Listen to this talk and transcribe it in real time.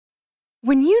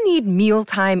When you need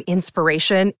mealtime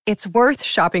inspiration, it's worth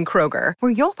shopping Kroger,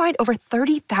 where you'll find over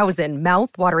 30,000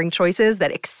 mouth-watering choices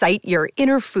that excite your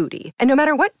inner foodie. And no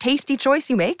matter what tasty choice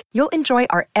you make, you'll enjoy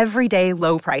our everyday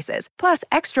low prices, plus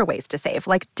extra ways to save,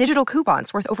 like digital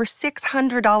coupons worth over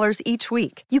 $600 each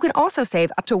week. You can also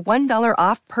save up to $1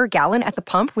 off per gallon at the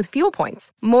pump with fuel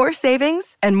points. More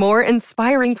savings and more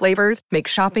inspiring flavors make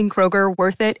shopping Kroger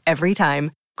worth it every time.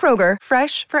 Kroger,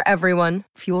 fresh for everyone.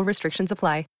 Fuel restrictions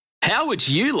apply. How would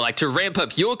you like to ramp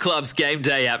up your club's game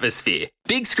day atmosphere?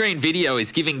 Big Screen Video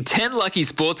is giving 10 lucky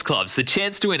sports clubs the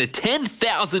chance to win a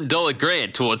 $10,000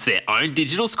 grant towards their own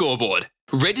digital scoreboard.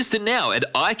 Register now at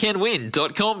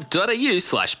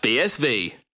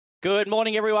iCanWin.com.au/BSV. Good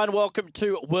morning, everyone. Welcome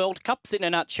to World Cups in a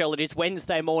nutshell. It is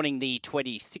Wednesday morning, the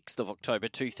 26th of October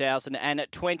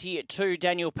 2022.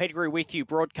 Daniel Pettigrew with you,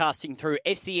 broadcasting through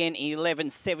SEN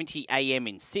 1170 AM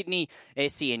in Sydney,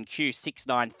 SENQ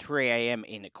 693 AM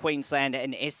in Queensland,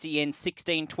 and SEN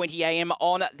 1620 AM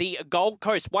on the Gold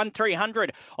Coast.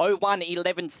 1300 01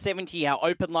 1170, our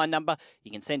open line number. You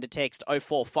can send a text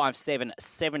 0457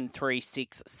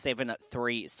 736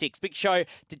 736. Big show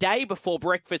today before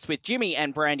breakfast with Jimmy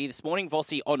and Brandy this morning.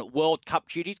 Vossi on World Cup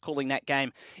duties, calling that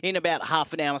game in about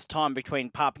half an hour's time between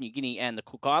Papua New Guinea and the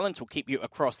Cook Islands. We'll keep you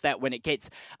across that when it gets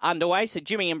underway. So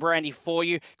Jimmy and Brandy for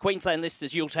you. Queensland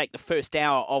listeners, you'll take the first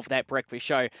hour of that breakfast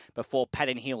show before Pat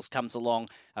and Heels come along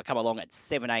at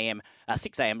 6 a.m.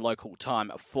 local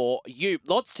time for you.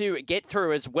 Lots to get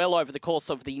through as well over the course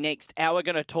of the next hour. We're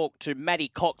going to talk to Maddie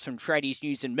Cox from Tradies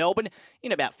News in Melbourne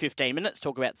in about 15 minutes,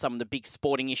 talk about some of the big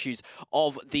sporting issues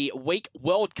of the week.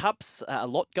 World Cups, a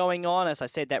lot going on. As I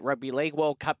said, that Rugby League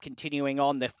World Cup continuing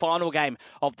on, the final game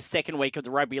of the second week of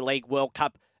the Rugby League World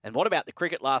Cup. And what about the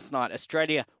cricket last night?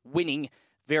 Australia winning.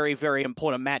 Very, very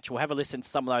important match. We'll have a listen to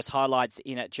some of those highlights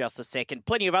in just a second.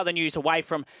 Plenty of other news away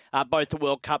from both the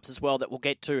World Cups as well that we'll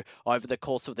get to over the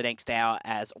course of the next hour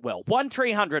as well.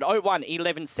 1300 01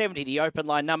 1170, the open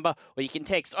line number, or you can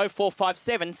text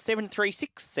 0457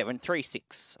 736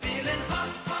 736.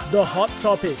 The hot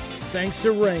topic, thanks to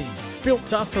Rheem. Built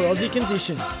tough for Aussie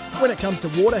conditions. When it comes to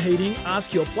water heating,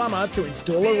 ask your plumber to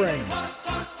install a Rheem.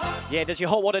 Yeah, does your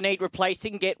hot water need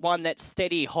replacing? Get one that's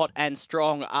steady, hot and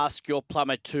strong. Ask your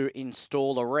plumber to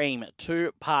install a Rheem.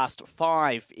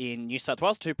 5:02 in New South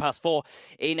Wales, 4:02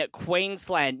 in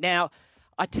Queensland. Now,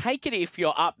 I take it if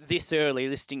you're up this early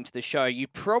listening to the show, you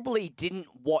probably didn't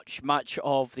watch much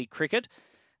of the cricket.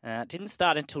 It didn't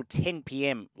start until 10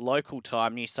 p.m. local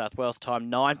time, New South Wales time,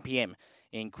 9 p.m.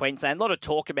 in Queensland. A lot of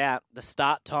talk about the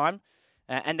start time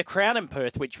and the crowd in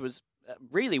Perth, which was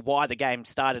really why the game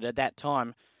started at that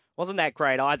time. Wasn't that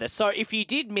great either. So if you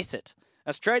did miss it,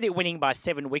 Australia winning by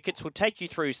 7 wickets. We'll take you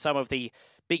through some of the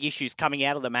big issues coming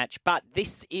out of the match, but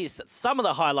this is some of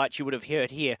the highlights you would have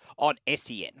heard here on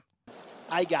SEN.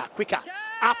 Agar, quicker,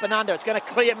 up and under. It's going to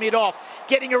clear mid-off,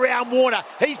 getting around Warner.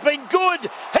 He's been good.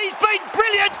 He's been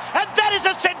brilliant, and that is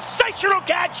a sensational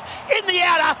catch in the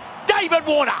outer. David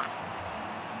Warner.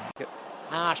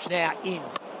 Marsh now in,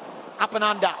 up and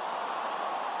under.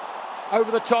 Over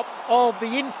the top of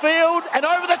the infield and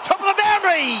over the top of the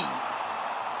boundary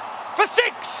for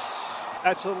 6.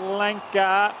 That's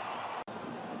Lanka.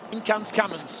 In comes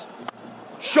Cummins.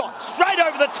 Shot straight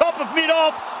over the top of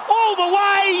mid-off, all the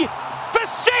way for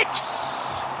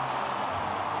 6.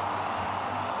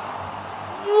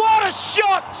 What a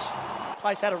shot!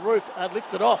 Place had a roof,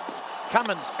 lifted off.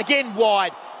 Cummins again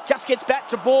wide, just gets back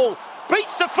to ball,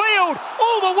 beats the field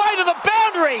all the way to the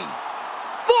boundary.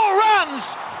 4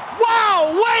 runs.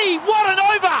 Wow-wee, what an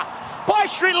over by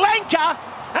Sri Lanka,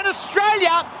 and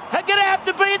Australia are going to have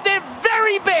to be at their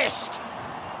very best.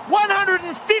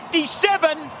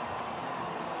 157.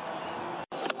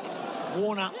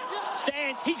 Warner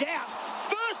stands, he's out.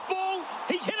 First ball,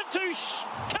 he's hit it to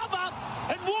cover,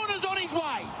 and Warner's on his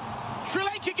way. Sri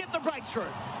Lanka get the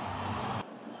breakthrough.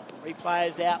 3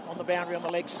 players out on the boundary on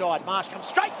the leg side. Marsh comes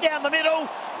straight down the middle,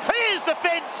 clears the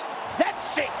fence, that's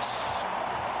 6.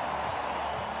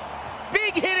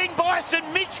 Big hitting by St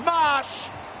Mitch Marsh.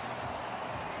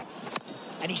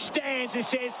 And he stands and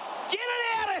says, get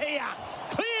it out of here.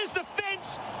 Clears the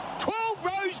fence, 12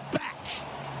 rows back.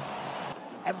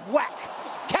 And whack.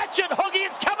 Catch it, Hoggy,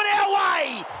 it's coming our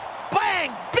way.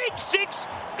 Bang, big 6,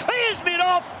 clears mid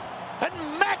off. And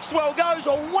Maxwell goes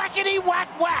a whackety whack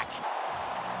whack.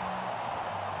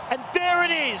 And there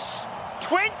it is,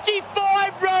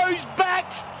 25 rows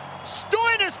back.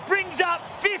 Stoinis brings up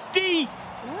 50.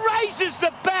 Raises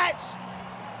the bats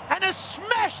and has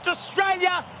smashed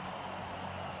Australia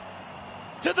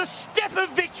to the step of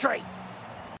victory.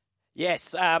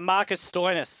 Yes, Marcus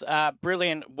Stoinis,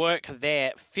 brilliant work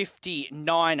there.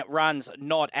 59 runs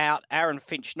not out. Aaron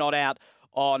Finch not out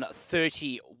on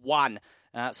 31.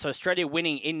 So Australia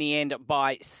winning in the end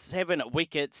by 7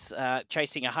 wickets,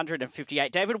 chasing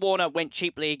 158. David Warner went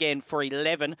cheaply again for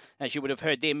 11, as you would have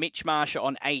heard there. Mitch Marsh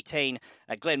on 18.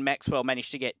 Glenn Maxwell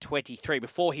managed to get 23.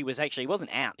 Before he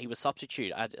wasn't out. He was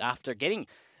substitute after getting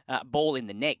ball in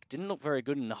the neck. Didn't look very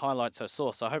good in the highlights I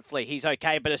saw, so hopefully he's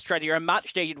okay. But Australia, a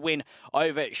much-needed win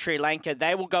over Sri Lanka.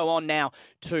 They will go on now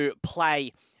to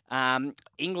play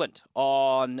England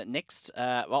on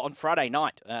Friday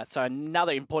night. So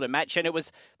another important match. And it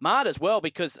was marred as well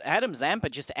because Adam Zampa,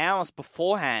 just hours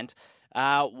beforehand,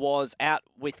 was out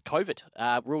with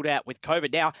COVID, ruled out with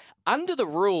COVID. Now, under the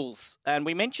rules, and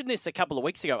we mentioned this a couple of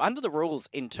weeks ago, under the rules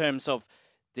in terms of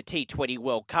the T20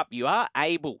 World Cup, you are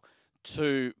able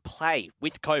to play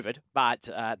with COVID, but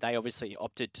they obviously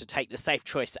opted to take the safe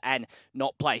choice and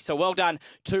not play. So well done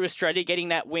to Australia getting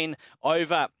that win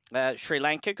over Sri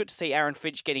Lanka. Good to see Aaron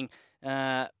Finch getting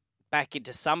back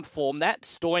into some form. That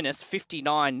Stoinis,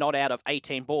 59 not out of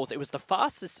 18 balls. It was the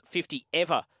fastest 50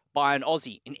 ever by an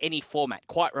Aussie in any format.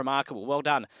 Quite remarkable. Well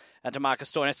done to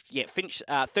Marcus Stoinis. Yeah, Finch,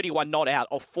 31 not out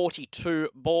of 42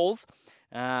 balls.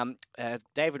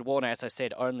 David Warner, as I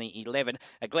said, only 11.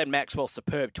 Glenn Maxwell,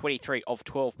 superb, 23 of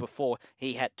 12 before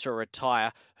he had to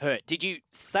retire hurt. Did you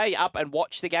stay up and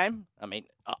watch the game? I mean,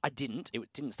 I didn't.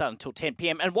 It didn't start until 10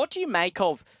 p.m. And what do you make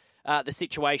of the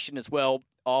situation as well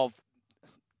of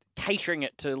catering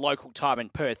it to local time in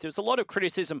Perth? There was a lot of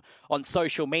criticism on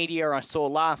social media I saw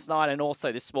last night and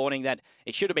also this morning that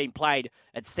it should have been played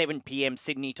at 7 p.m.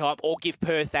 Sydney time or give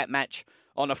Perth that match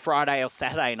on a Friday or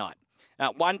Saturday night.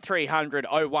 1300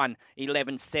 01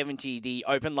 1170, the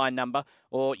open line number,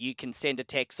 or you can send a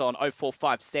text on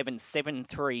 0457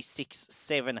 736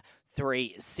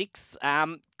 736.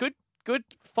 Good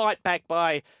fight back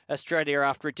by Australia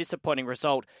after a disappointing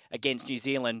result against New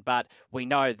Zealand, but we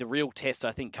know the real test,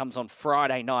 I think, comes on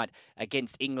Friday night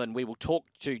against England. We will talk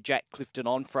to Jack Clifton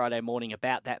on Friday morning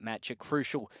about that match, a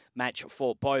crucial match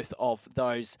for both of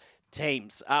those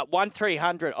teams.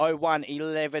 1300 01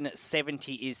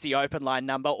 1170 is the open line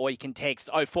number, or you can text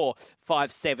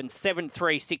 0457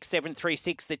 736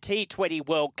 736. The T20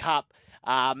 World Cup.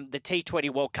 The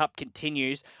T20 World Cup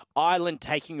continues. Ireland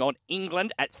taking on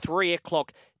England at 3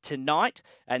 o'clock tonight,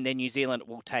 and then New Zealand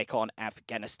will take on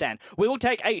Afghanistan. We will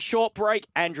take a short break.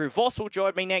 Andrew Voss will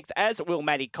join me next, as will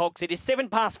Matty Cox. It is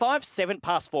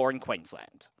 5:07, 4 in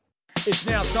Queensland. It's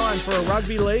now time for a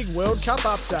Rugby League World Cup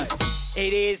update.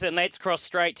 It is, and let's cross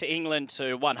straight to England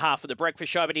to one half of the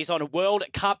breakfast show, but he's on World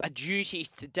Cup duties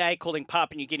today, calling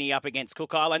Papua New Guinea up against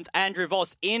Cook Islands. Andrew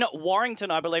Voss in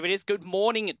Warrington, I believe it is. Good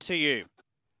morning to you.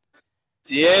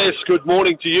 Yes, good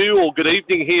morning to you, or good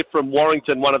evening here from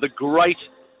Warrington, one of the great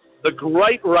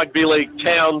rugby league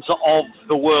towns of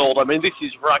the world. I mean, this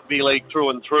is rugby league through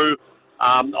and through.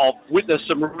 I've witnessed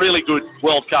some really good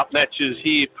World Cup matches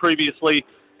here previously,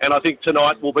 and I think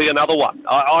tonight will be another one.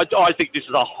 I think this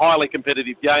is a highly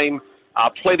competitive game,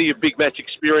 plenty of big match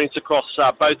experience across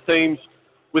both teams.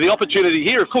 With the opportunity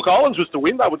here, if Cook Islands was to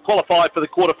win, they would qualify for the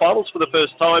quarterfinals for the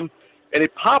first time. And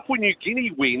if Papua New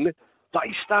Guinea win,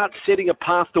 they start setting a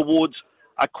path towards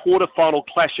a quarterfinal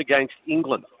clash against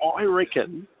England. I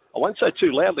reckon, I won't say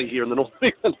too loudly here in the North of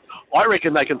England, I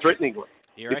reckon they can threaten England.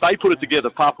 If they put it together,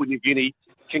 Papua New Guinea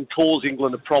can cause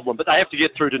England a problem. But they have to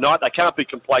get through tonight. They can't be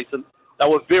complacent. They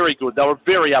were very good. They were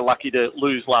very unlucky to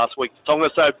lose last week to Tonga.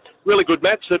 So really good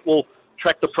match that will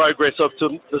track the progress of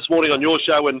this morning on your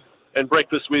show and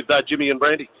breakfast with Jimmy and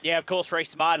Brandy. Yeah, of course,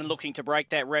 Reece Martin looking to break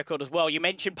that record as well. You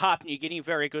mentioned Papua New Guinea,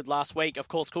 very good last week. Of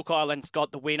course, Cook Islands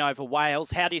got the win over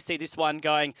Wales. How do you see this one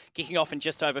going, kicking off in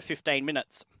just over 15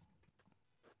 minutes?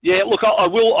 Yeah, look, I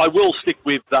will stick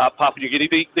with Papua New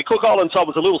Guinea. The Cook Islands side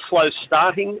was a little slow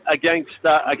starting against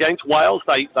Wales.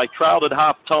 They trailed at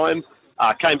half time,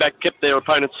 came back, kept their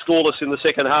opponents scoreless in the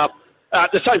second half.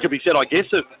 The same could be said, I guess,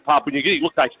 of Papua New Guinea.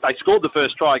 Look, they scored the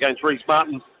first try against Reece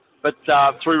Martin, but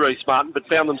through Reece Martin, but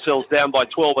found themselves down by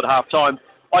 12 at half time.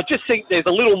 I just think there's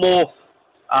a little more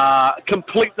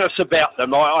completeness about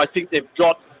them. I think they've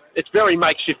got, it's very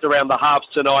makeshift around the halves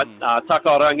tonight.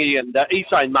 Takarangi and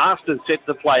Isane Masters set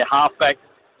to play halfback.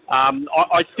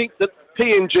 I think that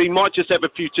PNG might just have a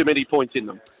few too many points in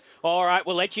them. All right,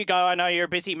 we'll let you go. I know you're a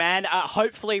busy man.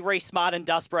 Hopefully, Reece Martin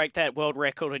does break that world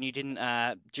record, and you didn't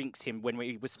jinx him when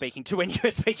you were speaking to him the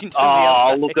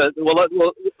other day.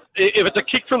 Look, if it's a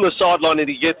kick from the sideline and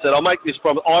he gets it, I'll make this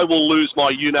promise. I will lose my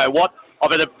you-know-what.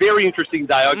 I've had a very interesting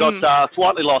day. I got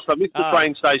slightly lost. I missed the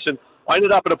train station. I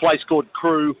ended up at a place called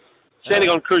Crewe, standing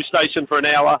on Crewe Station for an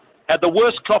hour. Had the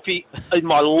worst coffee in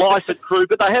my life at Crewe,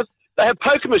 but They have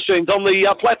poker machines on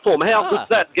the platform. How good's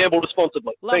that? Gamble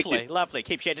responsibly. Thank you. Lovely.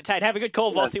 Keeps you entertained. Have a good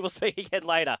call, Vossi. We'll speak again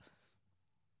later.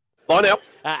 Bye now.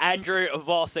 Andrew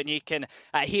Voss, and you can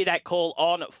hear that call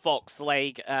on Fox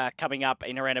League coming up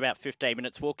in around about 15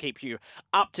 minutes. We'll keep you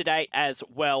up to date as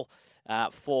well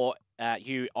for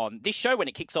you on this show when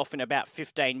it kicks off in about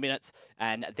 15 minutes,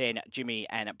 and then Jimmy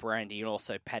and Brandy and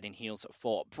also Pat in Heels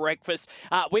for breakfast.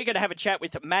 We're going to have a chat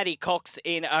with Matty Cox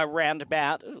in around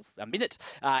about a minute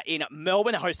in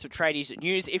Melbourne, host of Tradies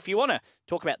News. If you want to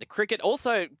talk about the cricket,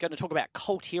 also going to talk about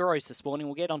cult heroes this morning.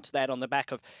 We'll get onto that on the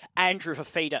back of Andrew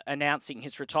Fafita announcing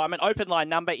his retirement. Open line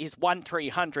number is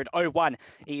 1300 01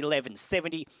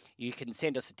 1170. You can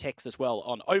send us a text as well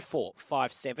on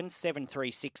 0457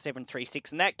 736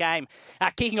 736. And that game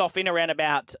kicking off in around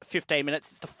about 15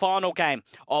 minutes. It's the final game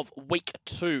of week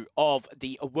 2 of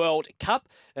the World Cup.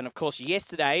 And of course,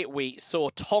 yesterday we saw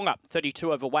Tonga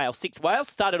 32 over Wales 6. Wales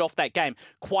started off that game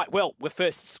quite well with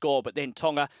first score, but then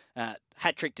Tonga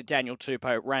hat-trick to Daniel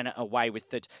Tupou ran away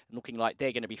with it, looking like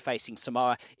they're going to be facing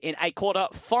Samoa in a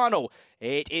quarter-final.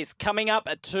 It is coming up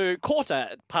to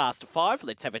 5:15.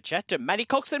 Let's have a chat to Matty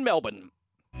Cox in Melbourne.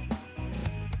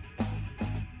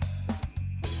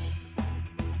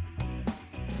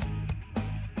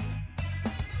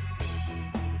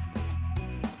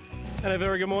 And a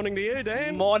very good morning to you,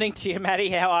 Dan. Morning to you,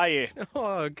 Matty. How are you?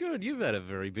 Oh, good. You've had a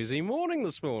very busy morning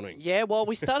this morning. Yeah, well,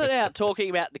 we started out talking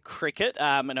about the cricket.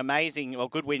 An amazing,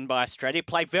 good win by Australia.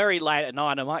 Played very late at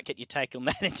night. I might get your take on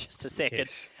that in just a second.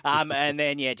 Yes. And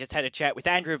then, just had a chat with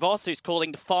Andrew Voss, who's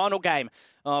calling the final game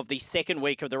of the second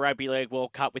week of the Rugby League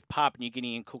World Cup with Papua New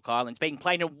Guinea and Cook Islands being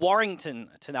played in Warrington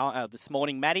tonight, this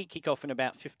morning. Matty, kick off in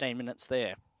about 15 minutes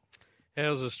there.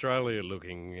 How's Australia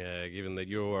looking, given that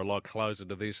you're a lot closer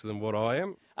to this than what I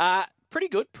am? Pretty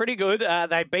good.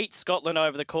 They beat Scotland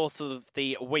over the course of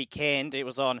the weekend. It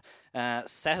was on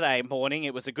Saturday morning.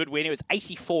 It was a good win. It was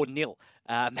 84-0,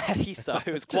 Matty, so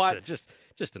it was quite...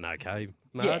 Just an okay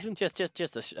margin? Yeah,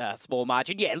 just a small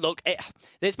margin. Yeah, look,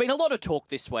 there's been a lot of talk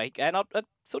this week, and I'd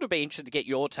sort of be interested to get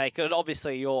your take on it.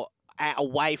 Obviously, you're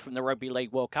away from the Rugby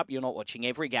League World Cup. You're not watching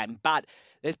every game, but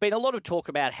there's been a lot of talk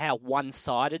about how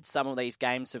one-sided some of these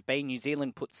games have been. New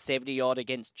Zealand put 70-odd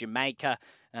against Jamaica,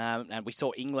 and we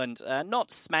saw England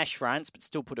not smash France, but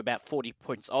still put about 40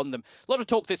 points on them. A lot of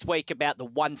talk this week about the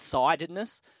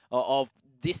one-sidedness of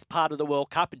this part of the World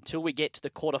Cup until we get to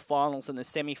the quarterfinals and the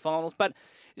semi-finals. But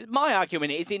my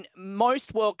argument is, in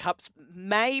most World Cups,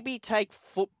 maybe take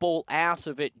football out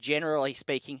of it, generally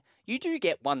speaking, you do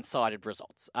get one-sided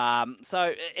results.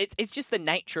 So it's just the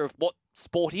nature of what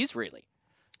sport is, really.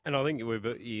 And I think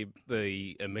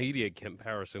the immediate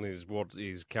comparison is what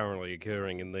is currently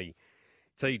occurring in the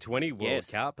T20 World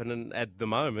Cup. And at the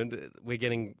moment, we're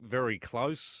getting very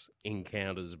close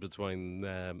encounters between,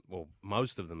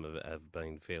 most of them have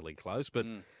been fairly close, but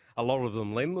a lot of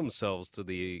them lend themselves to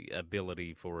the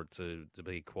ability for it to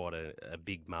be quite a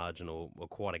big margin or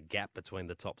quite a gap between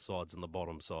the top sides and the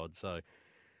bottom side. So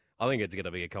I think it's going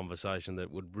to be a conversation that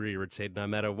would rear its head no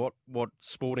matter what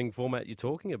sporting format you're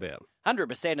talking about.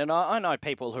 100%, and I know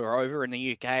people who are over in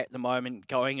the UK at the moment,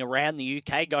 going around the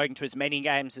UK, going to as many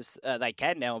games as they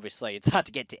can. Now, obviously, it's hard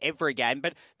to get to every game,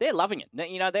 but they're loving it.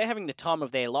 You know, they're having the time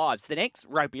of their lives. The next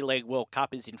Rugby League World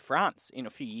Cup is in France in a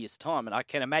few years' time, and I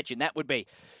can imagine that would be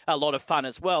a lot of fun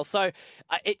as well. So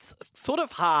it's sort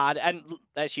of hard, and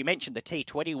as you mentioned, the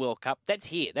T20 World Cup, that's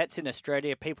here. That's in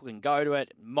Australia. People can go to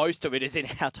it. Most of it is in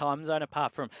our time zone,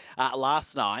 apart from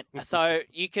last night. So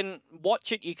you can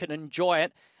watch it, you can enjoy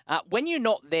it. When you're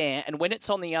not there and when it's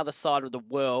on the other side of the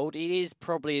world, it is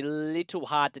probably a little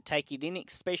hard to take it in,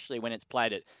 especially when it's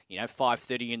played at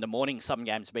 5:30 in the morning. Some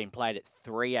games have been played at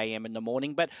 3 a.m. in the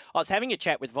morning. But I was having a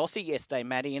chat with Vossi yesterday,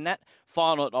 Matty, and that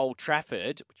final at Old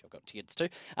Trafford, which I've got tickets to,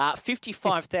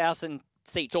 55,000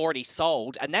 seats already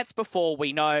sold, and that's before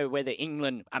we know whether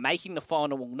England are making the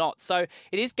final or not. So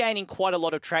it is gaining quite a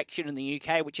lot of traction in the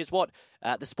UK, which is what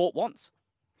the sport wants.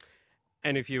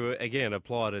 And if you, again,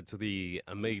 applied it to the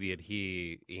immediate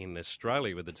here in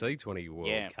Australia with the T20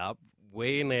 World Cup,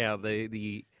 where now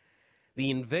the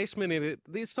investment in it,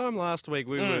 this time last week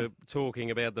we were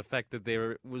talking about the fact that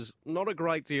there was not a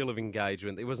great deal of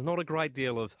engagement. There was not a great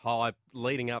deal of hype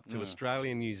leading up to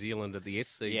Australia and New Zealand at the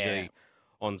SCG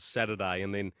on Saturday,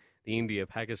 and then the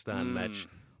India-Pakistan match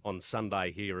on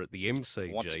Sunday here at the MCG.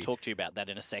 I want to talk to you about that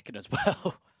in a second as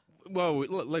well. Well,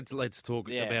 let's talk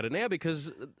about it now,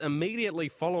 because immediately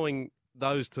following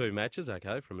those two matches,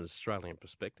 from an Australian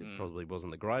perspective, probably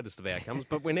wasn't the greatest of outcomes,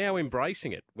 but we're now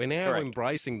embracing it. We're now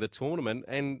embracing the tournament,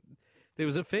 and there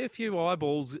was a fair few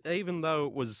eyeballs, even though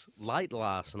it was late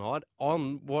last night,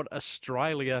 on what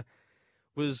Australia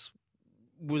was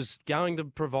was going to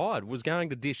provide, was going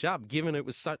to dish up, given it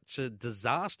was such a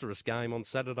disastrous game on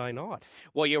Saturday night.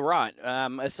 Well, you're right.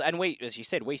 And we, as you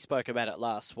said, we spoke about it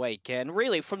last week. And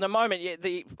really, from the moment,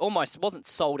 the almost wasn't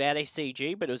sold out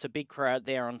SCG, but it was a big crowd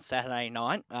there on Saturday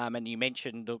night. And you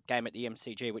mentioned the game at the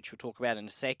MCG, which we'll talk about in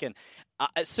a second.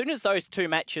 As soon as those two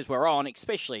matches were on,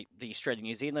 especially the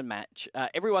Australia-New Zealand match,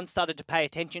 everyone started to pay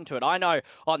attention to it. I know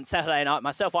on Saturday night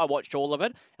myself, I watched all of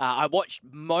it. I watched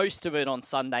most of it on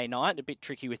Sunday night, a bit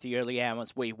tricky with the early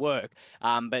hours we work,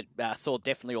 but saw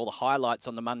definitely all the highlights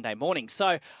on the Monday morning.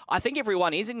 So I think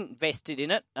everyone is invested in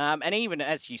it. And even,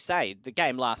 as you say, the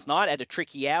game last night at a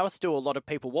tricky hour, still a lot of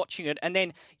people watching it. And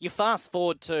then you fast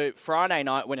forward to Friday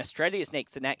night when Australia's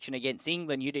next in action against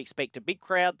England, you'd expect a big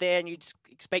crowd there and you'd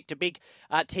expect a big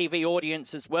TV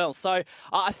audience as well. So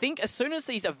I think as soon as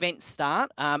these events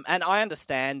start, and I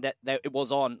understand that it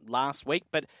was on last week,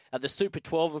 but the Super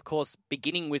 12, of course,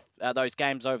 beginning with those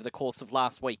games over the course of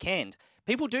last weekend,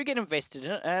 people do get invested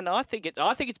in it, and I think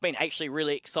it's been actually a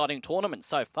really exciting tournament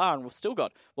so far, and we've still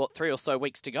got 3 or so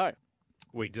weeks to go.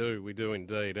 We do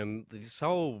indeed, and this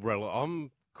whole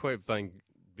I'm quite being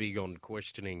big on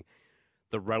questioning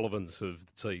the relevance of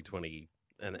the T20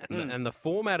 and the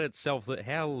format itself, that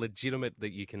how legitimate that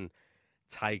you can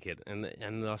take it,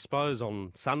 and I suppose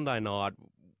on Sunday night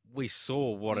we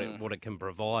saw what it can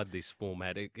provide. This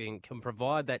format, it can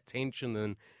provide that tension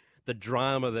and the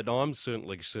drama that I'm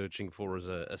certainly searching for as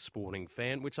a sporting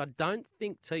fan, which I don't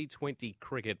think T20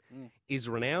 cricket is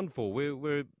renowned for.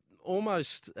 We're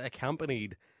almost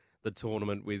accompanied the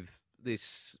tournament with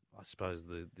this, I suppose,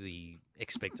 the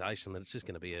expectation that it's just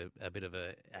going to be a bit of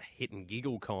a hit and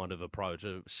giggle kind of approach,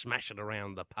 a smash it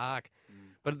around the park.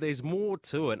 But there's more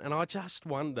to it, and I just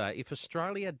wonder if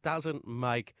Australia doesn't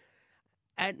make,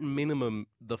 at minimum,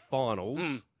 the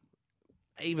finals,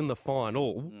 even the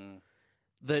final,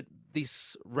 that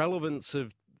this relevance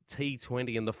of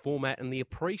T20 and the format and the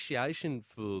appreciation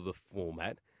for the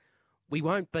format, we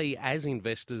won't be as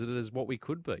invested as what we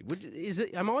could be.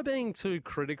 Am I being too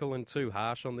critical and too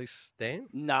harsh on this, Dan?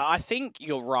 No, I think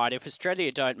you're right. If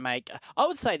Australia don't make, I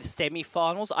would say the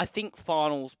semi-finals. I think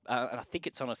finals, and I think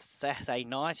it's on a Saturday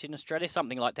night in Australia,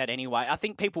 something like that anyway. I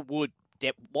think people would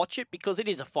watch it because it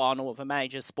is a final of a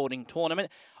major sporting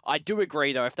tournament. I do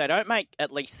agree, though, if they don't make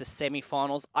at least the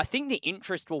semi-finals, I think the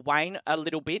interest will wane a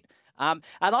little bit. And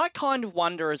I kind of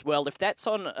wonder as well if that's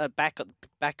on back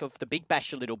of the Big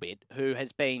Bash a little bit, who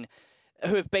have been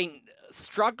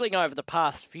struggling over the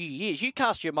past few years. You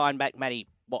cast your mind back, Matty,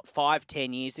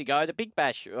 5-10 years ago, the Big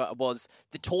Bash was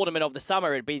the tournament of the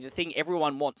summer. It'd be the thing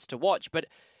everyone wants to watch. But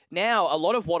now, a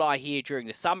lot of what I hear during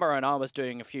the summer, and I was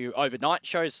doing a few overnight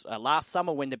shows last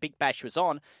summer when the Big Bash was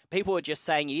on, people were just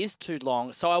saying it is too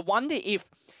long. So I wonder if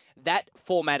that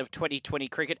format of 2020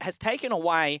 cricket has taken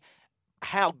away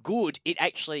how good it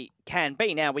actually can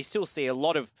be. Now, we still see a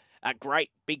lot of great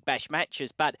Big Bash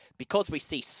matches, but because we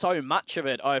see so much of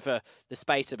it over the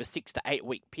space of a 6 to 8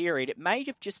 week period, it may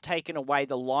have just taken away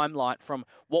the limelight from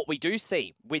what we do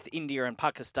see with India and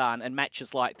Pakistan and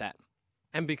matches like that.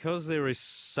 And because there is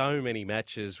so many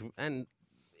matches, and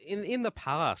in the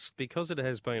past, because it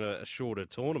has been a shorter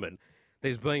tournament,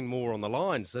 there's been more on the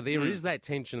line. So there is that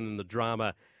tension and the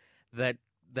drama that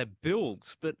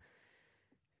builds. But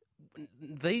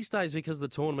these days, because the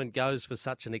tournament goes for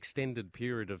such an extended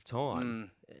period of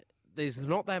time, there's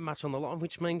not that much on the line,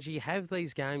 which means you have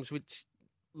these games which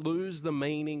lose the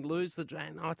meaning,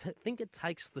 and I think it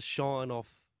takes the shine off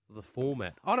the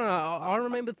format. I don't know. I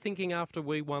remember thinking after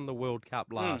we won the World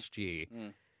Cup last year,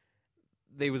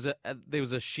 there was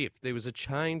a shift. There was a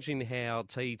change in how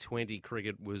T20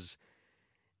 cricket was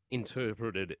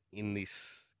interpreted in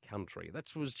this country.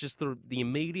 That was just the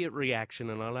immediate reaction,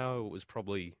 and I know it was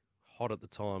probably hot at the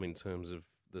time in terms of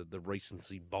the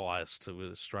recency bias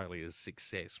to Australia's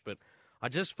success, but I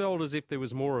just felt as if there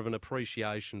was more of an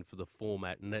appreciation for the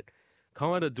format, and it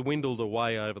kind of dwindled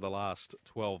away over the last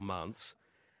 12 months.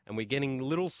 And we're getting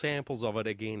little samples of it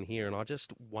again here, and I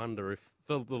just wonder if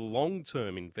for the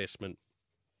long-term investment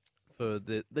for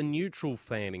the neutral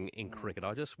fan in cricket,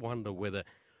 I just wonder whether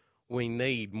we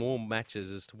need more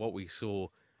matches as to what we saw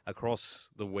across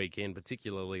the weekend,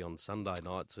 particularly on Sunday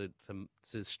night,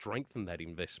 to strengthen that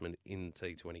investment in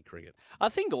T20 cricket. I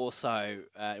think also,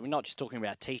 we're not just talking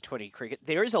about T20 cricket,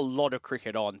 there is a lot of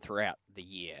cricket on throughout the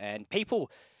year, and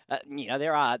people...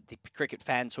 there are the cricket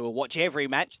fans who will watch every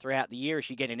match throughout the year, as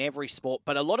you get in every sport.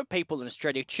 But a lot of people in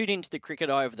Australia tune into the cricket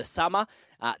over the summer.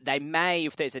 They may,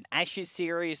 if there's an Ashes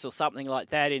series or something like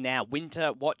that in our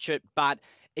winter, watch it. But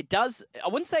it does, I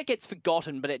wouldn't say it gets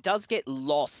forgotten, but it does get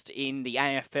lost in the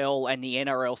AFL and the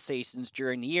NRL seasons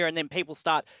during the year, and then people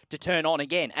start to turn on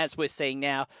again, as we're seeing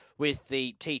now with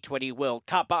the T20 World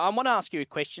Cup. But I want to ask you a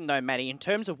question, though, Matty, in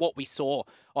terms of what we saw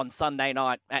on Sunday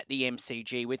night at the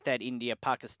MCG with that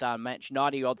India-Pakistan match,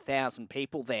 90-odd thousand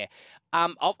people there.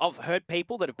 I've heard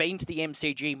people that have been to the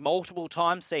MCG multiple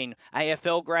times, seen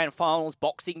AFL Grand Finals,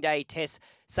 Boxing Day tests,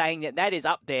 saying that is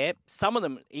up there. Some of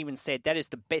them even said that is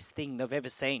the best thing they've ever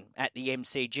seen at the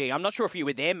MCG. I'm not sure if you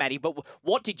were there, Matty, but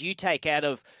what did you take out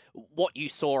of what you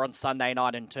saw on Sunday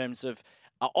night in terms of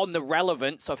on the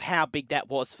relevance of how big that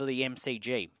was for the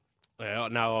MCG?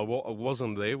 No, I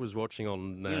wasn't there. I was watching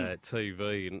on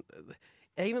TV, and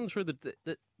even through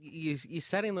you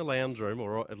sat in the lounge room,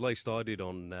 or at least I did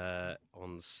on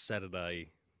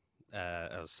Sunday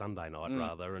night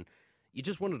rather, and you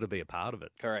just wanted to be a part of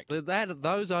it. Correct.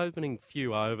 Those opening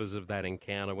few overs of that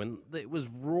encounter, when it was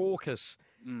raucous,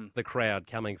 the crowd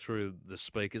coming through the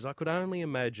speakers, I could only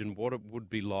imagine what it would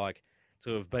be like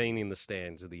to have been in the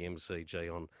stands of the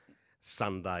MCG on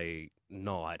Sunday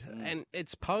night. And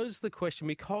it's posed the question,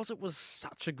 because it was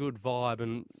such a good vibe,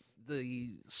 and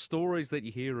the stories that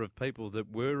you hear of people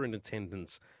that were in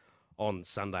attendance on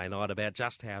Sunday night about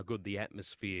just how good the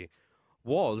atmosphere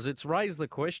was, it's raised the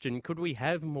question, could we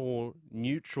have more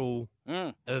neutral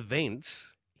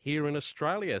events here in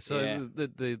Australia? So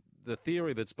the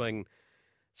theory that's been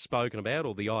spoken about,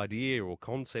 or the idea or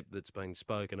concept that's been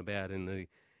spoken about in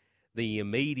the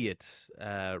immediate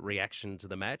reaction to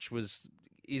the match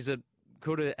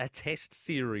could a test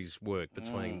series work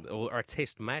between, or a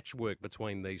test match work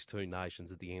between these two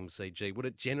nations at the MCG? Would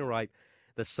it generate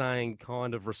the same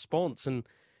kind of response? And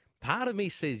part of me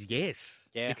says yes,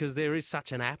 because there is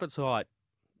such an appetite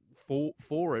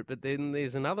for it. But then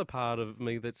there's another part of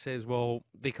me that says, well,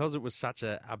 because it was such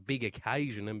a big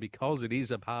occasion, and because it is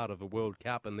a part of a World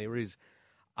Cup and there is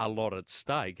a lot at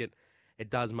stake, it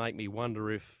does make me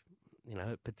wonder if,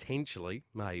 potentially,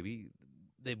 maybe,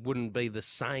 there wouldn't be the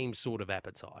same sort of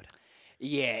appetite.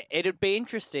 Yeah, it'd be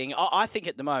interesting. I think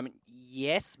at the moment,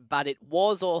 yes, but it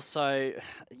was also,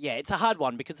 it's a hard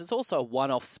one because it's also a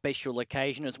one-off special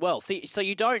occasion as well. So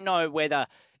you don't know whether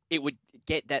it would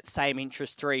get that same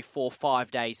interest 3, 4, 5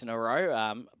 days in a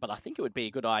row, but I think it would be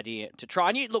a good idea to try.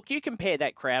 And you compare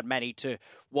that crowd, Matty, to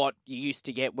what you used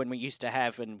to get when we used to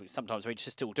have, and sometimes we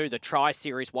just still do, the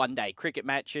Tri-Series one-day cricket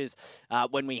matches,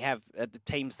 when we have the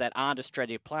teams that aren't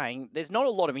Australia playing. There's not a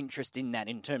lot of interest in that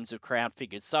in terms of crowd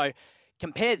figures. So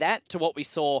compare that to what we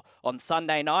saw on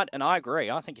Sunday night, and I agree.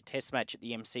 I think a test match at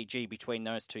the MCG between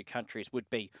those two countries would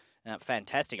be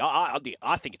fantastic. I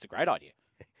think it's a great idea.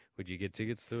 Would you get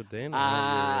tickets to it, Dan? Look,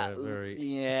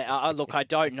 I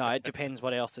don't know. It depends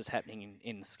what else is happening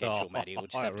in the schedule, Matty. We'll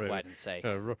just have to wait and see.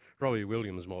 Robbie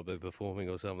Williams might be performing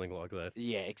or something like that.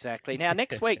 Yeah, exactly. Now,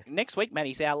 next week,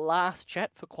 Matty's our last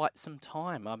chat for quite some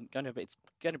time. It's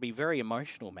going to be very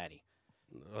emotional, Matty.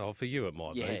 Well, for you it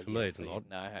might be. For me, it's not.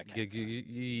 No, okay.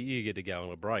 You get to go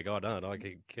on a break. I don't. I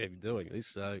can keep doing this.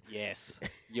 So yes,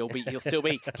 you'll still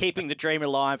be keeping the dream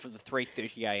alive for the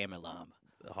 3:30 a.m. alarm.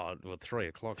 Oh, well, 3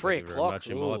 o'clock. 3 o'clock. Very much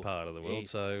in my part of the world.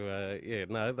 So,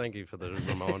 thank you for the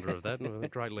reminder of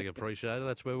that. Greatly appreciated.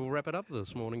 That's where we'll wrap it up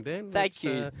this morning, Dan. Thank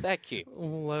you.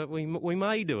 Well, we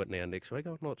may do it now next week.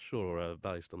 I'm not sure,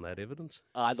 based on that evidence.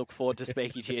 I look forward to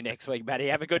speaking to you next week, Matty.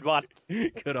 Have a good one.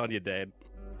 Good on you, Dan.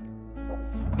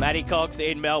 Matty Cox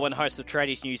in Melbourne, host of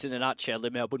Tradies News in a Nutshell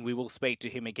in Melbourne. We will speak to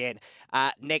him again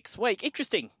next week.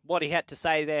 Interesting what he had to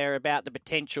say there about the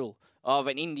potential of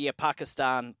an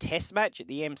India-Pakistan test match at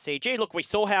the MCG. Look, we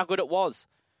saw how good it was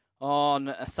on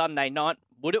a Sunday night.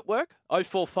 Would it work?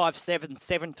 0457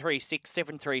 736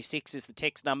 736 is the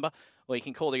text number, or you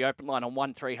can call the open line on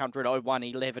 1300 01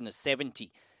 11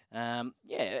 70.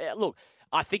 Look,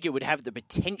 I think it would have the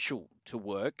potential to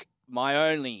work. My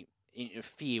only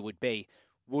fear would be,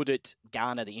 would it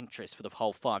garner the interest for the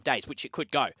whole 5 days, which it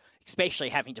could go, especially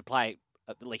having to play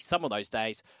at least some of those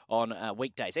days on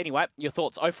weekdays. Anyway, your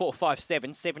thoughts,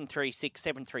 0457 736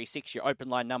 736, your open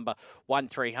line number,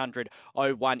 1300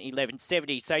 01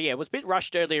 1170. So, it was a bit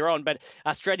rushed earlier on, but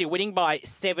Australia winning by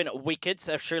 7 wickets.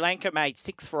 Sri Lanka made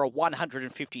 6 for a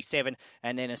 157,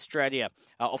 and then Australia,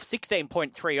 of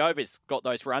 16.3 overs, got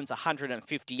those runs,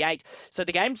 158. So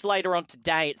the game's later on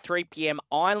today at 3 p.m.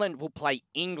 Ireland will play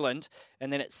England,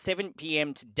 and then at 7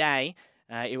 p.m. today,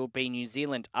 it will be New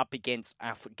Zealand up against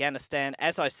Afghanistan.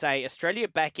 As I say, Australia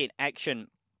back in action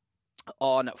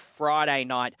on Friday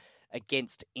night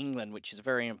against England, which is a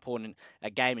very important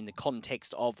game in the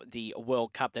context of the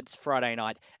World Cup. That's Friday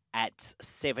night at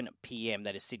 7 p.m.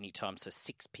 That is Sydney time, so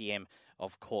 6 p.m.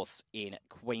 of course, in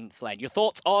Queensland. Your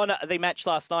thoughts on the match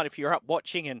last night, if you're up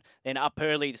watching and then up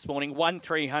early this morning,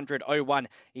 1300 01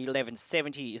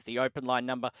 1170 is the open line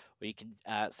number, or you can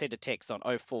send a text on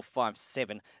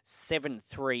 0457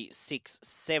 736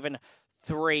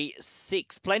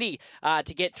 736. Plenty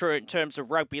to get through in terms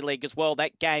of rugby league as well.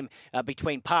 That game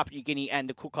between Papua New Guinea and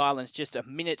the Cook Islands just a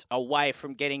minute away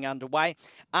from getting underway.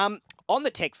 On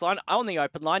the text line, on the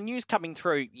open line, news coming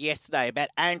through yesterday about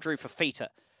Andrew Fifita.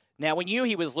 Now, we knew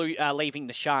he was leaving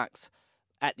the Sharks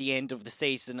at the end of the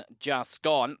season just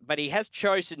gone, but he has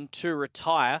chosen to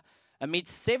retire amid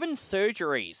 7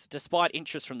 surgeries, despite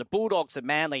interest from the Bulldogs and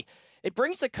Manly. It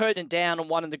brings the curtain down on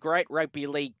one of the great rugby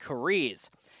league careers.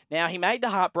 Now, he made the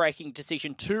heartbreaking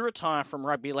decision to retire from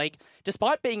rugby league,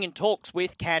 despite being in talks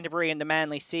with Canterbury and the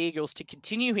Manly Sea Eagles to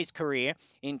continue his career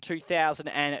in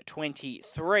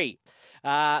 2023.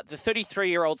 The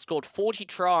 33-year-old scored 40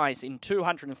 tries in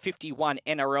 251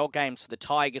 NRL games for the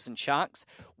Tigers and Sharks,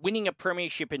 winning a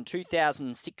premiership in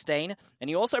 2016, and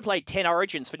he also played 10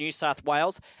 Origins for New South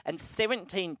Wales and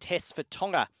 17 Tests for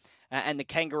Tonga and the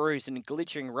Kangaroos in a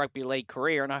glittering rugby league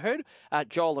career. And I heard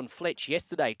Joel and Fletch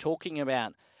yesterday talking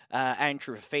about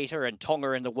Andrew Fifita and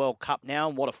Tonga in the World Cup now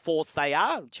and what a force they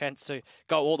are. A chance to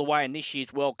go all the way in this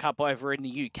year's World Cup over in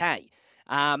the UK.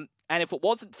 And if it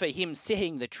wasn't for him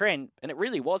setting the trend, and it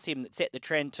really was him that set the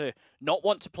trend to not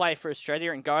want to play for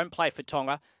Australia and go and play for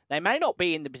Tonga, they may not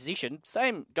be in the position,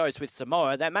 same goes with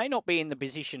Samoa, they may not be in the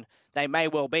position they may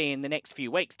well be in the next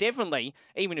few weeks. Definitely,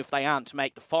 even if they aren't to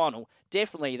make the final,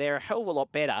 definitely they're a hell of a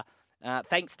lot better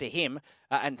thanks to him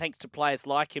and thanks to players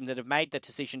like him that have made the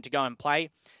decision to go and play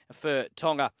for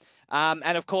Tonga.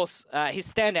 And of course,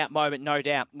 his standout moment, no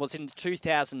doubt, was in the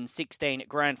 2016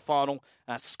 Grand Final,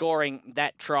 scoring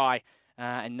that try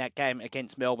in that game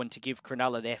against Melbourne to give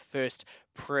Cronulla their first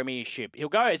premiership. He'll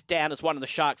go down as one of the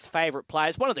Sharks' favourite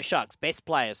players, one of the Sharks' best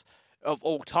players of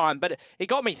all time. But it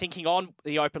got me thinking on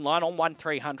the open line on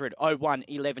 1300 01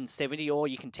 1170, or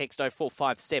you can text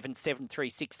 0457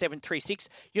 736 736.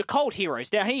 Your cold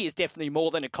heroes. Now, he is definitely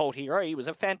more than a cold hero. He was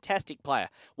a fantastic player,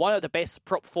 one of the best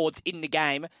prop forwards in the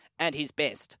game, and his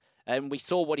best. And we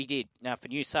saw what he did now for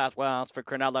New South Wales, for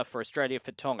Cronulla, for Australia,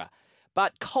 for Tonga.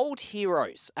 But cold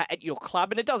heroes at your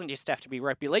club, and it doesn't just have to be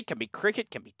rugby league, can be cricket,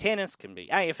 can be tennis, can be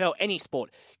AFL, any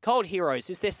sport. Cold heroes,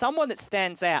 is there someone that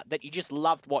stands out that you just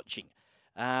loved watching?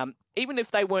 Even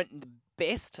if they weren't the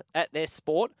best at their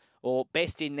sport or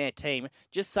best in their team,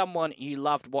 just someone you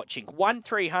loved watching.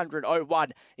 1300 01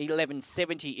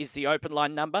 1170 is the open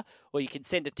line number, or you can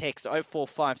send a text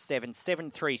 0457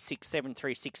 736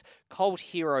 736. Cold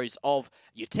heroes of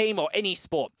your team or any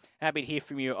sport. Happy to hear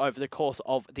from you over the course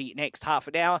of the next half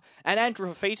an hour. And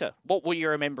Andrew Fifita, what will you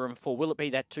remember him for? Will it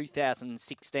be that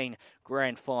 2016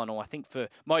 Grand Final? I think for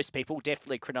most people,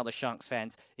 definitely Cronulla Sharks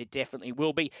fans, it definitely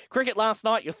will be. Cricket last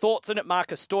night, your thoughts on it?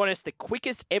 Marcus Stoinis, the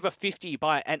quickest ever 50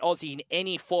 by an Aussie in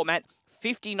any format.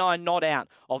 59 not out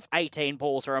of 18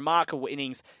 balls, a remarkable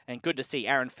innings, and good to see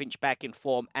Aaron Finch back in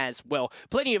form as well.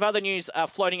 Plenty of other news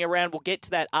floating around. We'll get to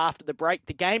that after the break.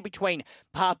 The game between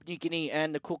Papua New Guinea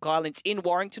and the Cook Islands in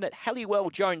Warrington at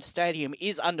Halliwell Jones Stadium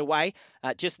is underway.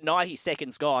 Just 90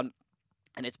 seconds gone.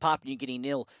 And it's Papua New Guinea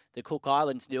 0, the Cook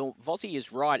Islands 0. Vossi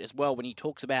is right as well when he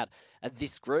talks about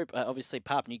this group. Obviously,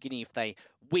 Papua New Guinea, if they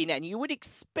win, and you would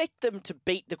expect them to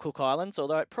beat the Cook Islands,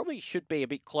 although it probably should be a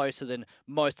bit closer than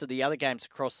most of the other games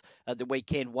across the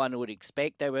weekend one would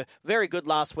expect. They were very good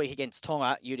last week against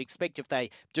Tonga. You'd expect if they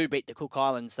do beat the Cook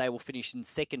Islands, they will finish in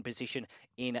second position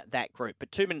in that group.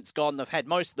 But 2 minutes gone, they've had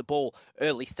most of the ball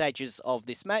early stages of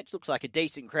this match. Looks like a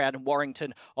decent crowd in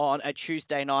Warrington on a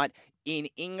Tuesday night in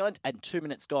England, and 2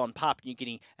 minutes gone, Papua New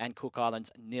Guinea and Cook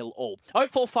Islands 0-0.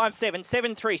 0457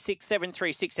 736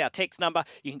 736, our text number.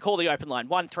 You can call the open line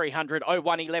 1300 01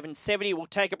 1170. We'll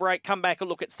take a break, come back and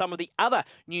look at some of the other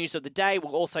news of the day.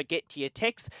 We'll also get to your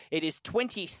texts. It is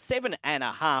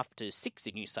 27.5 to 6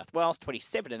 in New South Wales,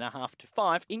 27.5 to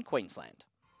 5 in Queensland.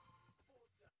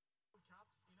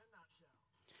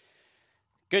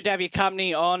 Good to have your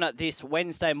company on this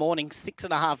Wednesday morning.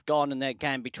 6.5 gone in that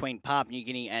game between Papua New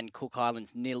Guinea and Cook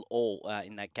Islands, 0-0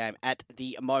 in that game. At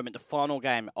the moment, the final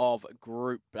game of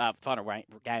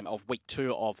week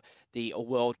 2 of the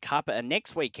World Cup. And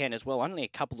next weekend as well, only a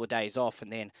couple of days off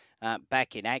and then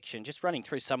back in action. Just running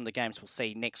through some of the games we'll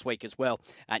see next week as well.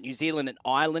 New Zealand and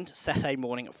Ireland, Saturday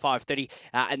morning at 5:30.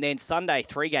 And then Sunday,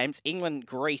 3 games. England,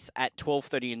 Greece at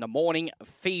 12:30 in the morning.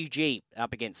 Fiji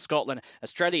up against Scotland.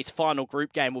 Australia's final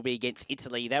group game will be against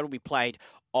Italy. That will be played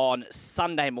on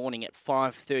Sunday morning at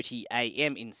 5:30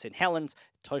 a.m. in St Helens,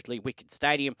 totally wicked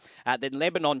stadium. Then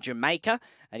Lebanon, Jamaica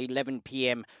at 11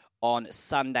 p.m. on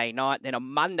Sunday night. Then on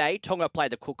Monday, Tonga play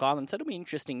the Cook Islands. That'll be an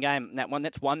interesting game, that one.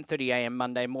 That's 1:30 a.m.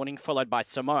 Monday morning, followed by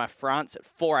Samoa, France at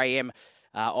 4 a.m.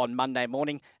 On Monday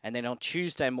morning. And then on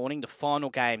Tuesday morning, the final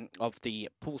game of the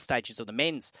pool stages of the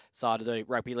men's side of the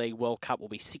Rugby League World Cup will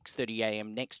be 6:30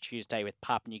 a.m. next Tuesday with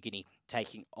Papua New Guinea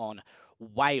taking on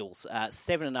Wales.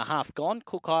 7.5 gone.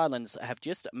 Cook Islands have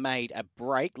just made a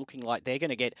break, looking like they're going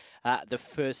to get the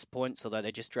first points, although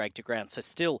they just dragged to ground. So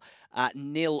still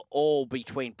 0-0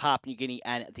 between Papua New Guinea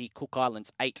and the Cook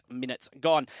Islands. 8 minutes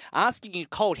gone. Asking you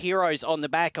cold heroes on the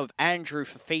back of Andrew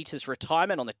Fafita's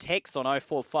retirement on the text on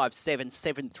 0457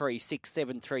 736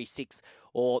 736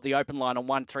 or the open line on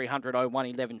 1300 01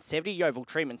 1170. Yeovil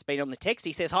Treatment's been on the text.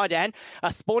 He says, "Hi Dan,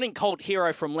 a sporting cult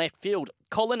hero from left field,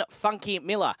 Colin Funky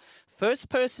Miller, first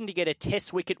person to get a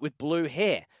test wicket with blue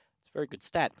hair." It's a very good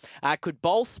stat. Could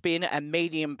bowl spin and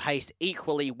medium pace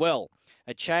equally well.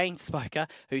 A chain smoker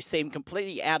who seemed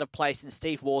completely out of place in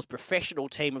Steve Waugh's professional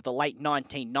team of the late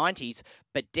 1990s,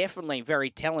 but definitely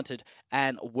very talented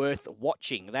and worth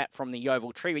watching. That from the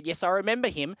Yeovil Treatment. Yes, I remember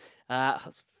him.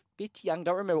 Bit young,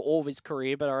 don't remember all of his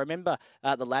career, but I remember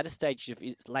the latter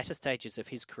stages of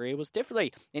his career. Was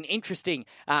definitely an interesting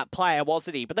player,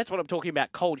 wasn't he? But that's what I'm talking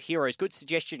about, cold heroes. Good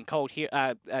suggestion,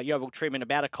 Yeovil Treatment,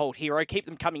 about a cold hero. Keep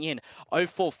them coming in.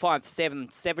 0457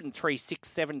 736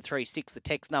 736, the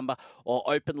text number, or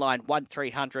open line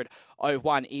 1300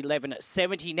 01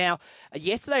 1170. Now,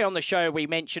 yesterday on the show, we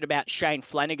mentioned about Shane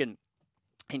Flanagan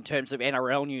in terms of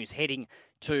NRL news heading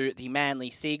to the Manly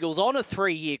Seagulls on a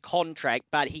 3-year contract,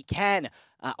 but he can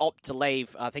opt to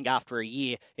leave, I think, after a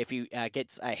year if he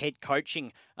gets a head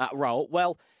coaching role.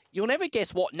 Well, you'll never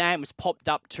guess what name was popped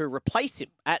up to replace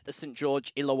him at the St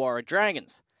George Illawarra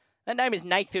Dragons. That name is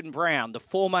Nathan Brown, the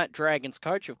former Dragons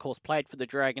coach, of course, played for the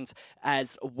Dragons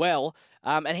as well.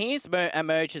 And he has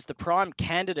emerged as the prime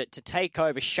candidate to take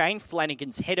over Shane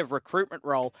Flanagan's head of recruitment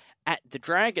role at the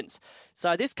Dragons.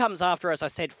 So this comes after, as I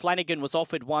said, Flanagan was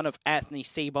offered one of Anthony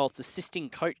Seibolt's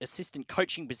assistant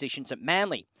coaching positions at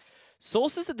Manly.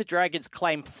 Sources at the Dragons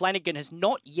claim Flanagan has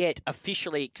not yet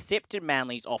officially accepted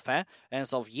Manly's offer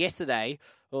as of yesterday,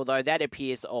 although that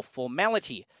appears of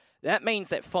formality. That means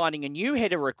that finding a new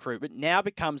head of recruitment now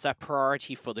becomes a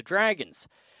priority for the Dragons.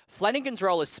 Flanagan's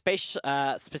role is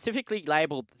specifically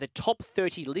labelled the top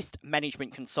 30 list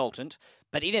management consultant,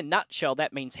 but in a nutshell,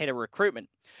 that means head of recruitment.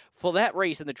 For that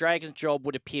reason, the Dragons' job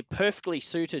would appear perfectly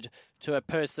suited to a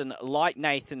person like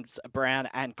Nathan Brown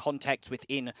and contacts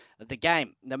within the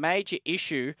game. The major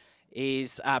issue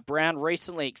is Brown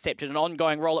recently accepted an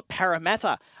ongoing role at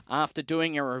Parramatta after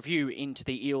doing a review into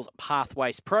the Eels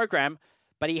Pathways program.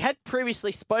 But he had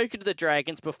previously spoken to the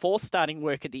Dragons before starting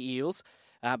work at the Eels.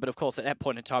 But of course, at that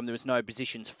point in time, there was no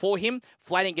positions for him.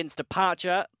 Flanagan's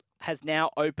departure has now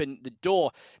opened the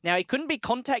door. Now, he couldn't be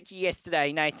contacted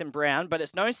yesterday, Nathan Brown, but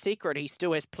it's no secret he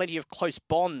still has plenty of close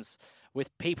bonds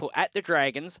with people at the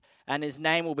Dragons, and his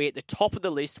name will be at the top of the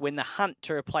list when the hunt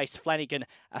to replace Flanagan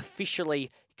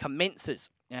officially commences.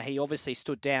 Now, he obviously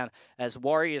stood down as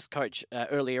Warriors coach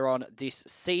earlier on this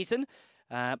season.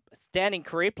 Standing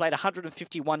career, played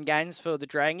 151 games for the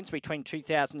Dragons between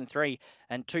 2003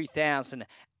 and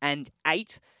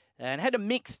 2008, and had a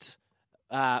mixed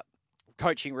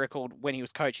coaching record when he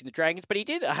was coaching the Dragons, but he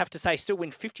did, I have to say, still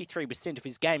win 53% of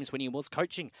his games when he was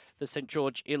coaching the St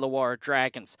George Illawarra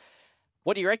Dragons.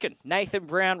 What do you reckon? Nathan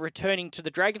Brown returning to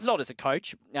the Dragons, not as a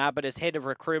coach, but as head of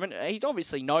recruitment. He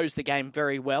obviously knows the game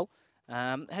very well.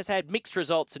 Has had mixed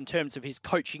results in terms of his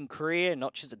coaching career,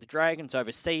 not just at the Dragons,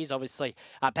 overseas, obviously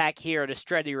back here at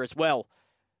Australia as well.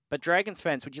 But Dragons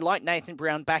fans, would you like Nathan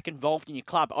Brown back involved in your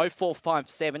club?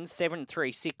 0457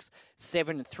 736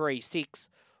 736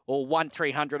 or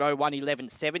 1300 01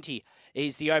 1170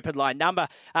 is the open line number.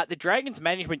 The Dragons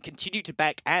management continue to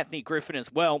back Anthony Griffin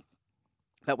as well,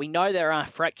 but we know there are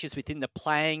fractures within the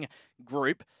playing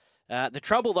group. The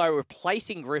trouble, though,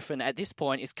 replacing Griffin at this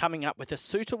point is coming up with a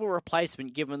suitable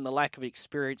replacement given the lack of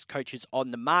experienced coaches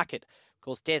on the market. Of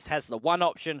course, Des has the one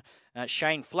option.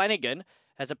 Shane Flanagan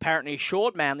has apparently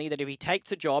assured Manly that if he takes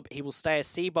the job, he will stay as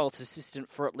Seibolt's assistant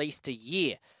for at least a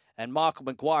year. And Michael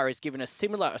Maguire has given a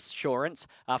similar assurance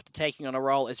after taking on a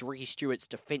role as Ricky Stewart's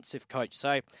defensive coach.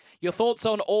 So your thoughts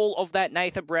on all of that?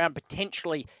 Nathan Brown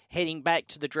potentially heading back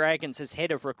to the Dragons as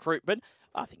head of recruitment.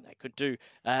 I think they could do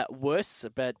worse,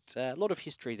 but a lot of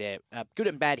history there. Good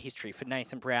and bad history for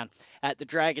Nathan Brown at the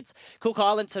Dragons. Cook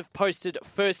Islands have posted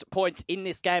first points in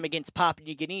this game against Papua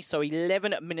New Guinea, so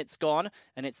 11 minutes gone,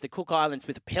 and it's the Cook Islands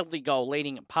with a penalty goal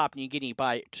leading Papua New Guinea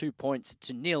by 2 points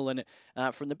to nil. And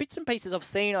from the bits and pieces I've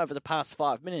seen over the past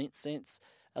 5 minutes, it's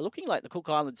looking like the Cook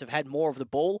Islands have had more of the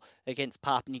ball against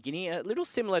Papua New Guinea, a little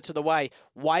similar to the way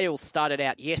Wales started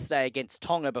out yesterday against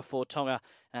Tonga before Tonga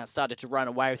started to run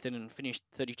away with it and finished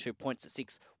 32 points at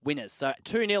 6 winners. So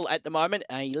 2-0 at the moment,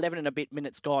 11 and a bit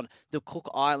minutes gone. The Cook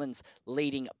Islands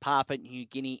leading Papua New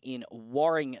Guinea in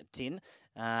Warrington.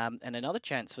 And another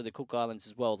chance for the Cook Islands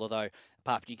as well, although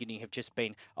Papua New Guinea have just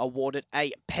been awarded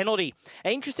a penalty.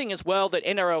 Interesting as well that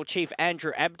NRL chief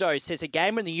Andrew Abdo says a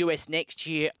game in the US next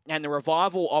year and the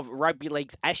revival of Rugby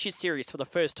League's Ashes series for the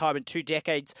first time in 2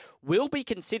 decades will be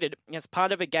considered as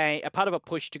part of a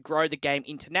push to grow the game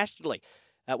internationally.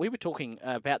 We were talking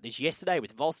about this yesterday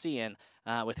with Vossi and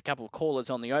with a couple of callers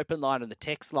on the open line and the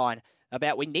text line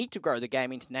about we need to grow the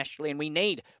game internationally and we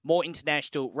need more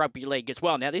international rugby league as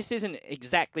well. Now, this isn't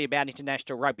exactly about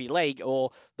international rugby league,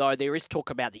 although there is talk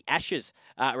about the Ashes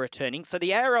returning. So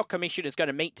the ARL Commission is going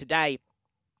to meet today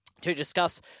to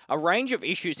discuss a range of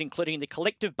issues, including the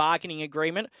collective bargaining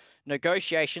agreement,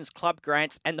 negotiations, club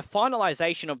grants, and the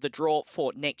finalisation of the draw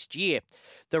for next year.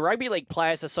 The Rugby League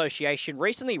Players Association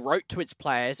recently wrote to its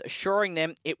players, assuring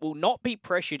them it will not be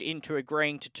pressured into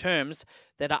agreeing to terms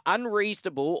that are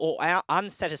unreasonable or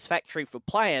unsatisfactory for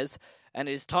players, and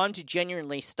it is time to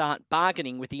genuinely start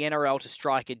bargaining with the NRL to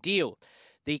strike a deal.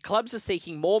 The clubs are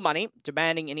seeking more money,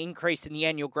 demanding an increase in the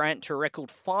annual grant to a record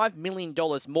 $5 million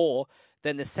more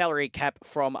than the salary cap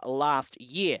from last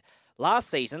year. Last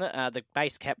season, the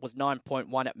base cap was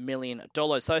 $9.1 million.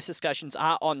 Those discussions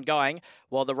are ongoing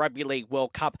while the Rugby League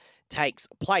World Cup takes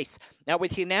place. Now,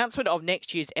 with the announcement of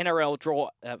next year's NRL draw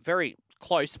very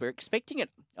close, we're expecting it,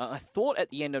 I thought, at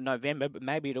the end of November, but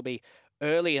maybe it'll be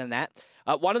earlier than that.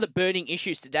 One of the burning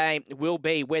issues today will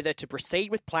be whether to proceed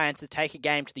with plans to take a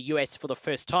game to the US for the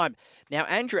first time. Now,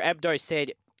 Andrew Abdo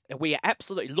said, we are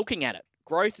absolutely looking at it.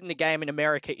 Growth in the game in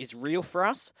America is real for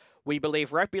us. We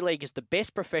believe rugby league is the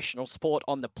best professional sport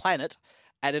on the planet,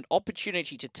 and an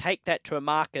opportunity to take that to a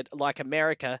market like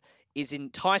America is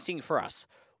enticing for us.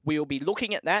 We will be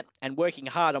looking at that and working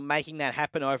hard on making that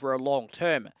happen over a long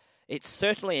term. It's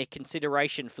certainly a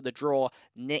consideration for the draw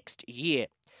next year.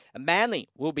 Manly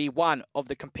will be one of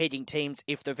the competing teams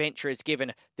if the venture is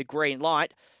given the green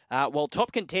light, while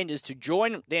top contenders to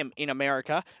join them in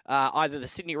America, either the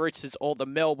Sydney Roosters or the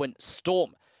Melbourne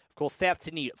Storm. Of course, South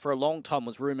Sydney for a long time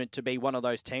was rumoured to be one of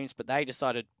those teams, but they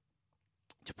decided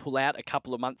to pull out a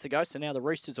couple of months ago. So now the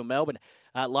Roosters or Melbourne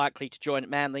are likely to join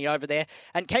Manly over there.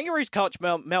 And Kangaroos coach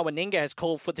Mel Meninga has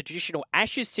called for the traditional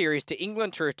Ashes series to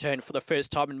England to return for the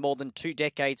first time in more than 2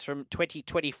 decades from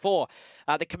 2024.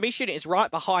 The Commission is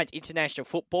right behind international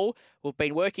football. We've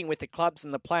been working with the clubs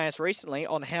and the players recently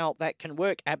on how that can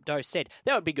work, Abdo said.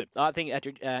 That would be good. I think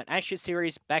an Ashes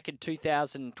series back in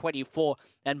 2024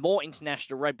 and more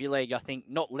international rugby league, I think,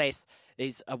 not less,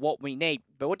 is what we need.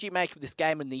 But what do you make of this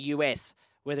game in the US,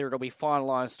 whether it'll be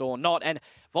finalised or not? And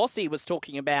Vossi was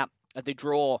talking about the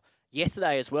draw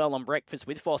yesterday as well on Breakfast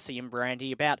with Vossi and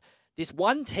Brandy about this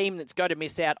one team that's going to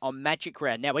miss out on Magic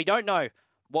Round. Now, we don't know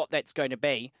what that's going to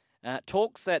be.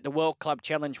 Talks that the World Club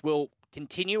Challenge will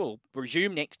continue or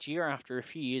resume next year after a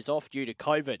few years off due to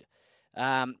COVID,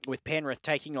 with Penrith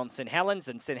taking on St Helens,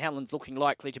 and St Helens looking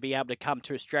likely to be able to come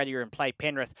to Australia and play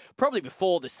Penrith probably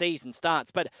before the season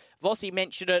starts. But Vossi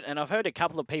mentioned it, and I've heard a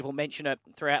couple of people mention it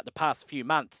throughout the past few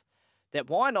months, that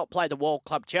why not play the World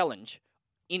Club Challenge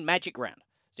in Magic Round?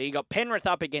 So you got Penrith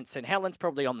up against St Helens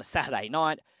probably on the Saturday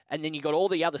night, and then you got all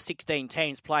the other 16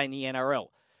 teams playing the NRL.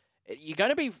 There's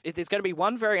going to be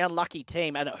one very unlucky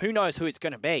team, and who knows who it's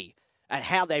going to be and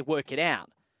how they work it out.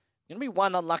 Going to be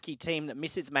one unlucky team that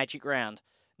misses Magic Round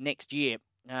next year.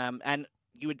 And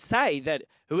you would say that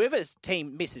whoever's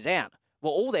team misses out,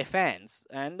 well, all their fans,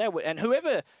 and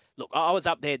whoever... Look, I was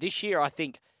up there this year. I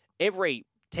think every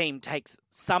team takes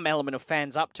some element of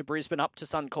fans up to Brisbane, up to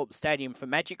Suncorp Stadium for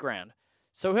Magic Round.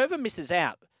 So whoever misses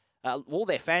out, all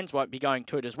their fans won't be going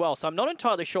to it as well. So I'm not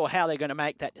entirely sure how they're going to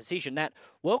make that decision. That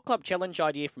World Club Challenge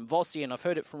idea from Vossi, and I've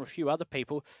heard it from a few other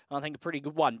people, I think a pretty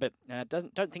good one, but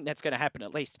don't think that's going to happen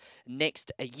at least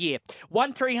next year.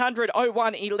 1300 01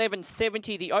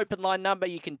 1170, the open line number.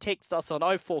 You can text us on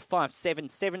 0457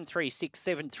 736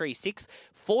 736.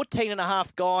 14 and a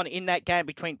half gone in that game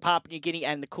between Papua New Guinea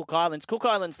and the Cook Islands. Cook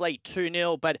Islands lead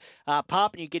 2-0, but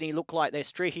Papua New Guinea look like they're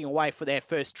streaking away for their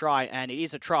first try, and it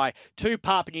is a try to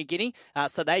Papua New Guinea.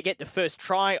 So they get the first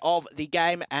try of the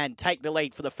game and take the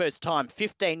lead for the first time.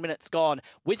 15 minutes gone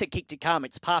with a kick to come.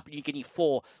 It's Papua New Guinea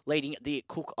 4 leading the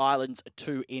Cook Islands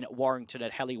 2 in Warrington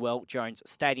at Halliwell Jones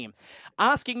Stadium.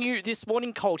 Asking you this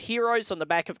morning, Cold Heroes on the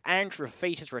back of Andrew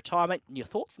Fifita's retirement, your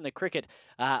thoughts on the cricket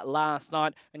last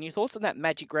night and your thoughts on that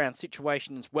Magic Round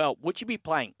situation as well. Would you be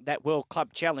playing that World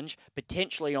Club Challenge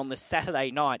potentially on the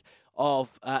Saturday night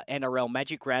of NRL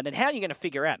Magic Round? And how are you going to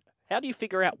figure out? How do you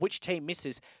figure out which team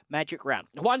misses Magic Round?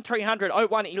 1300 01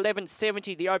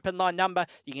 1170, the open line number.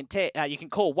 You can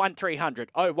call 1300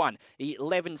 01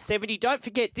 1170. Don't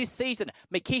forget, this season,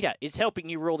 Makita is helping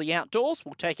you rule the outdoors.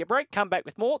 We'll take a break, come back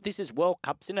with more. This is World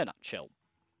Cups in a nutshell.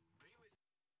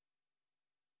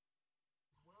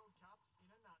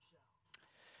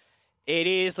 It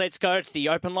is. Let's go to the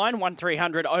open line,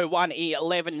 1300 01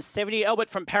 1170. Albert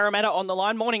from Parramatta on the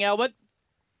line. Morning, Albert.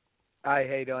 Hey,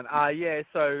 how you doing?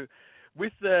 So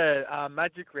with the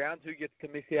Magic Rounds, who gets to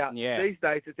miss out? Yeah. These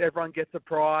days, it's everyone gets a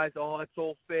prize. Oh, it's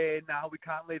all fair. No, we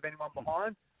can't leave anyone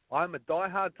behind. I'm a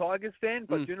diehard Tigers fan,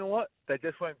 but you know what? They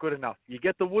just weren't good enough. You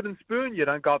get the wooden spoon, you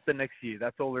don't go up the next year.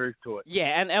 That's all there is to it.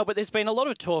 Yeah, and Albert, there's been a lot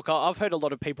of talk. I've heard a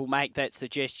lot of people make that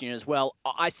suggestion as well.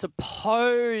 I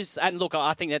suppose, and look,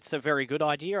 I think that's a very good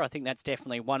idea. I think that's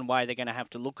definitely one way they're going to have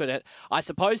to look at it. I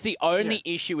suppose the only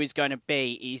issue is going to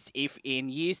be is if in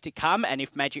years to come, and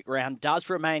if Magic Round does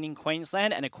remain in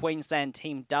Queensland and a Queensland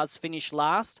team does finish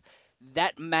last,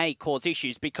 that may cause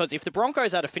issues, because if the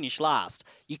Broncos are to finish last,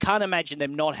 you can't imagine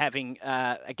them not having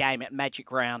a game at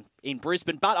Magic Round in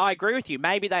Brisbane. But I agree with you.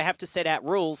 Maybe they have to set out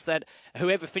rules that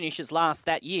whoever finishes last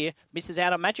that year misses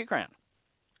out on Magic Round.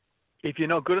 If you're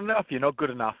not good enough, you're not good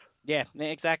enough. Yeah,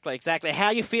 exactly. How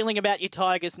are you feeling about your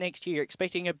Tigers next year?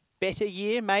 Expecting a better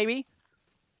year, maybe?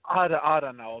 I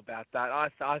don't know about that.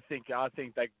 I think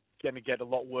they're going to get a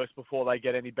lot worse before they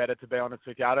get any better, to be honest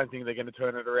with you. I don't think they're going to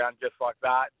turn it around just like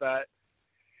that. But,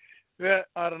 yeah,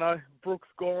 I don't know. Brooks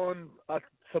gone,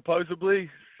 supposedly.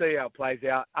 See how it plays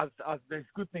out. There's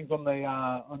good things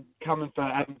on coming for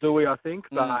Adam Dewey, I think.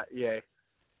 But, yeah.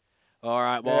 All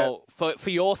right, well, for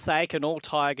your sake and all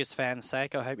Tigers fans'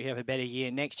 sake, I hope you have a better year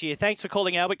next year. Thanks for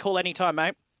calling, Albert. Call anytime,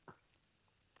 mate.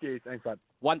 Cheers, thanks, bud.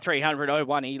 1300 01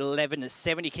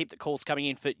 1170. Keep the calls coming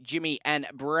in for Jimmy and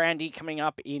Brandy coming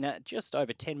up in just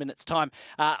over 10 minutes' time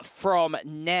from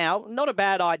now. Not a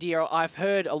bad idea. I've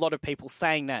heard a lot of people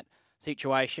saying that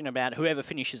situation about whoever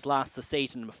finishes last the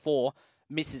season before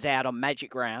misses out on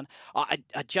Magic Round. I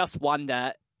just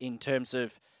wonder in terms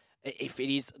of if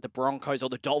it is the Broncos or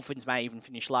the Dolphins may even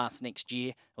finish last next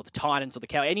year, or the Titans or the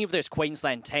Cow, any of those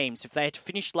Queensland teams, if they had to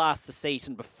finish last the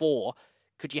season before,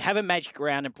 could you have a Magic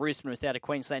Round in Brisbane without a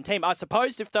Queensland team? I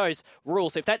suppose if those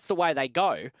rules, if that's the way they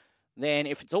go, then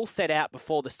if it's all set out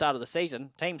before the start of the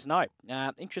season, teams know.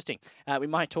 Interesting. We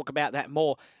might talk about that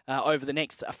more over the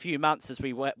next few months as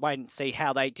we wait and see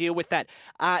how they deal with that.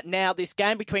 Now, this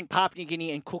game between Papua New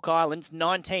Guinea and Cook Islands,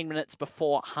 19 minutes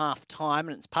before half-time,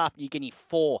 and it's Papua New Guinea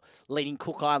 4 leading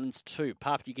Cook Islands 2.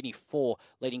 Papua New Guinea 4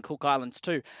 leading Cook Islands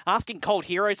 2. Asking Cold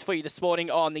Heroes for you this morning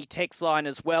on the text line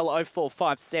as well,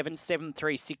 0457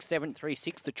 736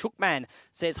 736. The Chook Man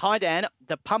says, "Hi, Dan.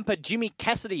 The pumper Jimmy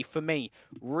Cassidy for me.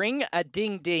 Ring a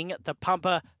ding-ding, the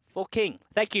pumper for King."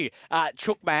 Thank you,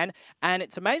 Chookman. And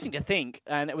it's amazing to think,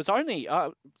 and it was only,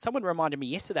 someone reminded me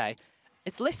yesterday,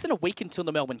 it's less than a week until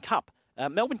the Melbourne Cup.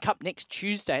 Melbourne Cup next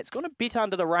Tuesday. It's gone a bit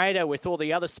under the radar with all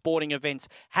the other sporting events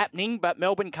happening, but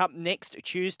Melbourne Cup next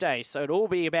Tuesday. So it'll all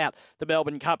be about the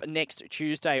Melbourne Cup next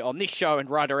Tuesday on this show and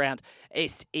right around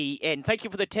SEN. Thank you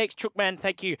for the text, Chookman.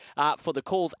 Thank you for the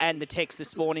calls and the text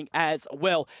this morning as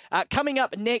well. Coming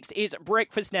up next is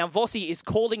breakfast. Now, Vossi is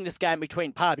calling this game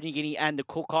between Papua New Guinea and the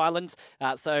Cook Islands.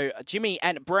 So Jimmy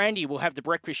and Brandy will have the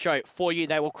breakfast show for you.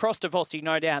 They will cross to Vossi,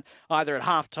 no doubt, either at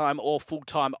halftime or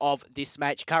full-time of this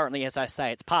match. Currently, as I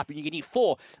say, it's Papua New Guinea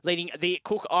 4 leading the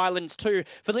Cook Islands 2.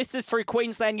 For listeners through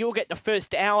Queensland, you'll get the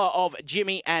first hour of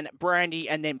Jimmy and Brandy,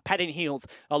 and then Pat and Heels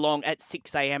along at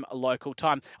 6 a.m. local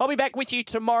time. I'll be back with you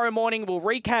tomorrow morning. We'll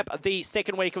recap the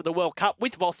second week of the World Cup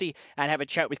with Vossi and have a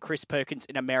chat with Chris Perkins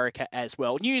in America as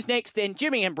well. News next, then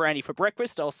Jimmy and Brandy for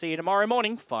breakfast. I'll see you tomorrow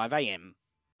morning, 5 a.m.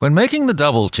 When making the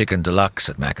double chicken deluxe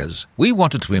at Macca's, we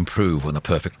wanted to improve on the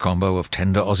perfect combo of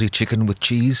tender Aussie chicken with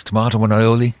cheese, tomato and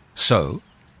aioli. So,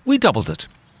 we doubled it.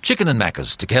 Chicken and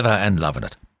Macca's, together and loving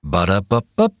it.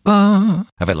 Ba-da-ba-ba-ba.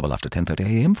 Available after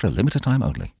 10:30am for a limited time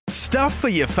only. Stuff for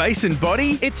your face and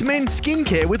body? It's men's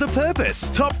skincare with a purpose.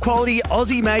 Top quality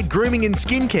Aussie-made grooming and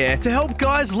skincare to help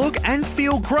guys look and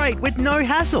feel great with no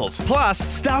hassles. Plus,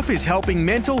 Stuff is helping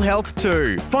mental health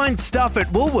too. Find Stuff at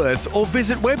Woolworths or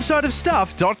visit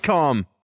websiteofstuff.com.